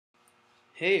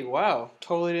Hey, wow,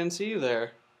 totally didn't see you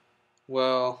there.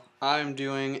 Well, I'm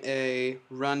doing a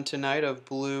run tonight of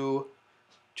blue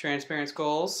transparent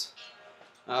skulls.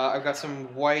 I've got some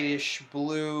whitish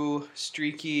blue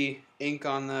streaky ink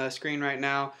on the screen right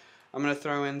now. I'm going to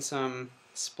throw in some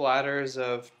splatters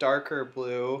of darker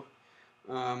blue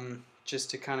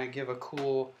just to kind of give a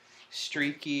cool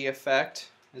streaky effect.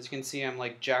 As you can see, I'm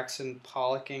like Jackson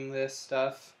Pollocking this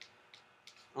stuff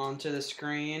onto the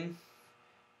screen.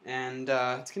 And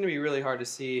it's going to be really hard to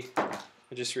see.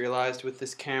 I just realized with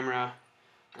this camera,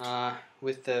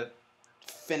 with the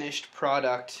finished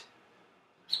product,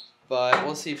 but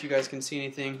we'll see if you guys can see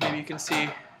anything. Maybe you can see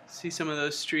some of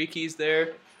those streakies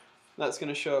there. That's going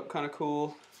to show up kind of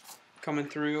cool coming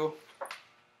through.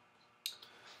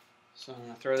 So I'm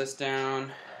going to throw this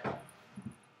down,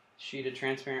 sheet of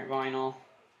transparent vinyl.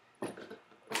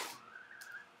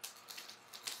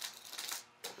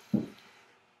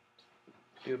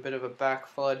 Do a bit of a back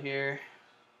flood here.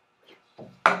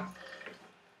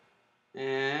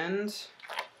 And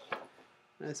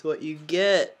that's what you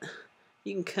get.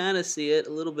 You can kind of see it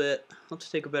a little bit. I'll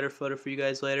just take a better photo for you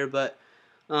guys later, but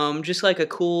just like a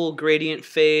cool gradient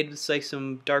fade. It's like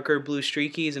some darker blue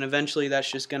streakies, and eventually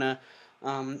that's just gonna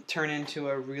turn into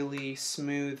a really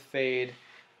smooth fade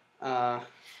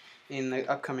in the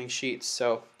upcoming sheets.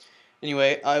 So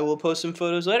anyway, I will post some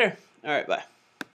photos later. Alright, bye.